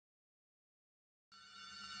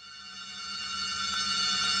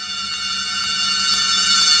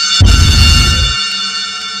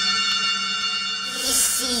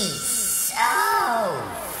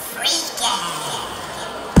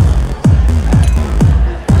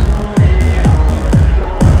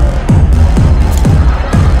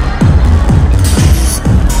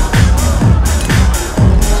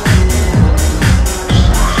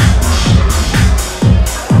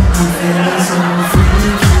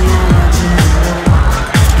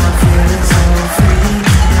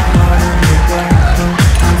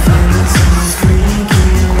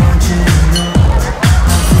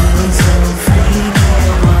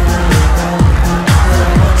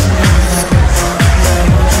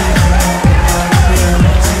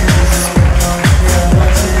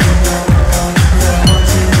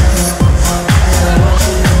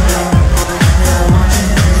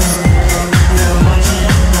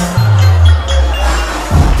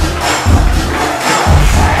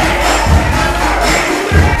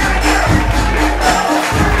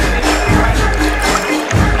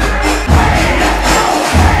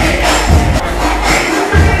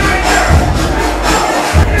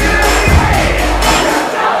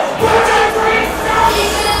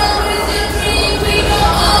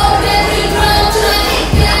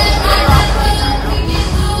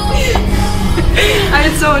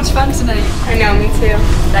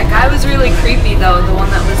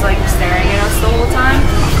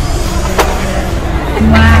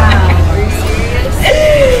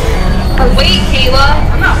Wait, Kayla.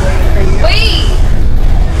 I'm not waiting for you. Wait!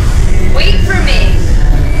 Wait for me.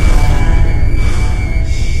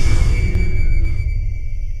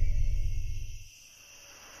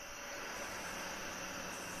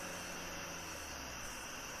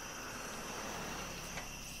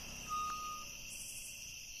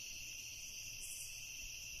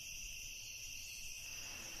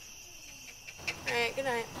 Alright, good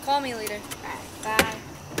night. Call me later. Alright, bye.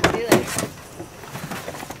 See you later.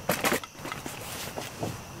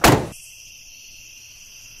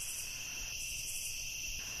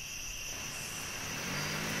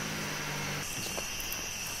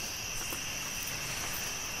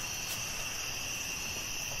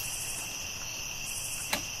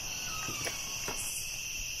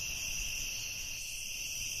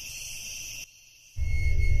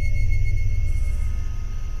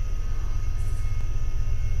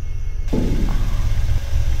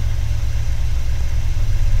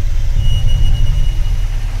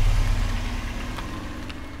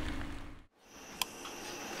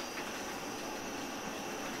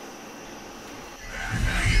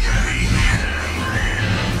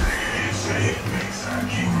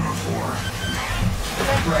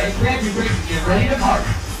 Right, grab your drinks and get ready to party.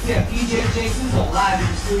 We have DJ Jason's live in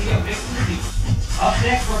the studio mixing the beat. Up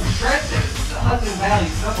next from the Trenton, the Hudson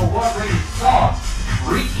Valley's #1 rated song,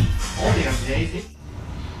 Freaky. Only on today's hit.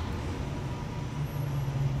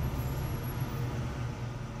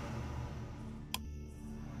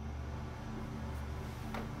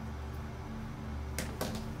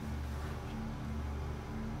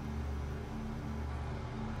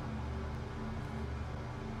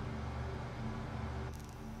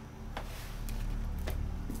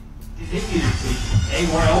 Hit music station,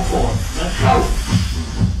 A104. Let's go.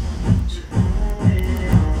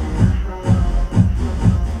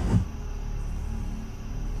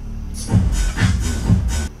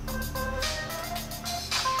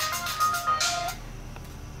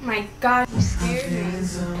 My God, you scared me.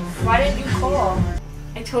 Why didn't you call?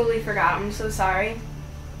 I totally forgot. I'm so sorry.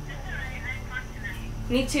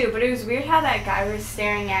 Me too, but it was weird how that guy was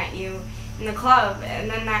staring at you in the club, and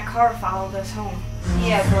then that car followed us home.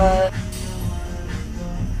 Yeah, but...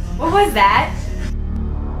 What was that?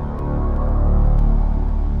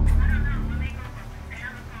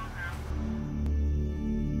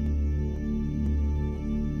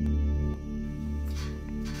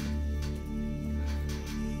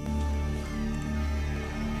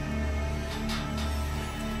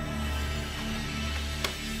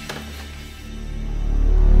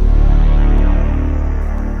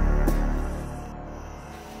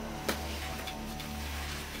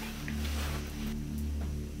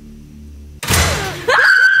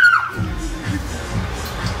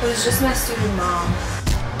 It was just my stupid mom.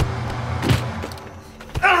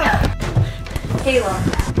 Kayla.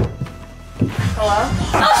 Hello?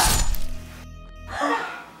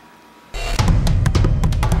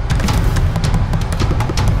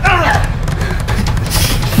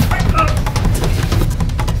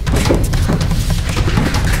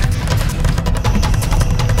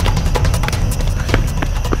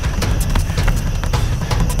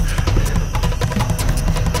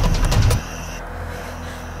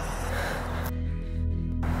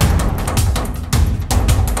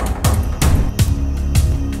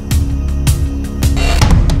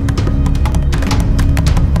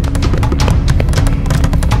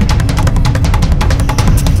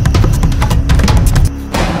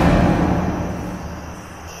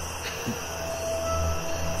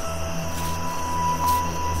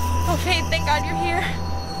 Okay, thank God you're here.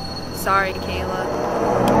 Sorry, Kayla.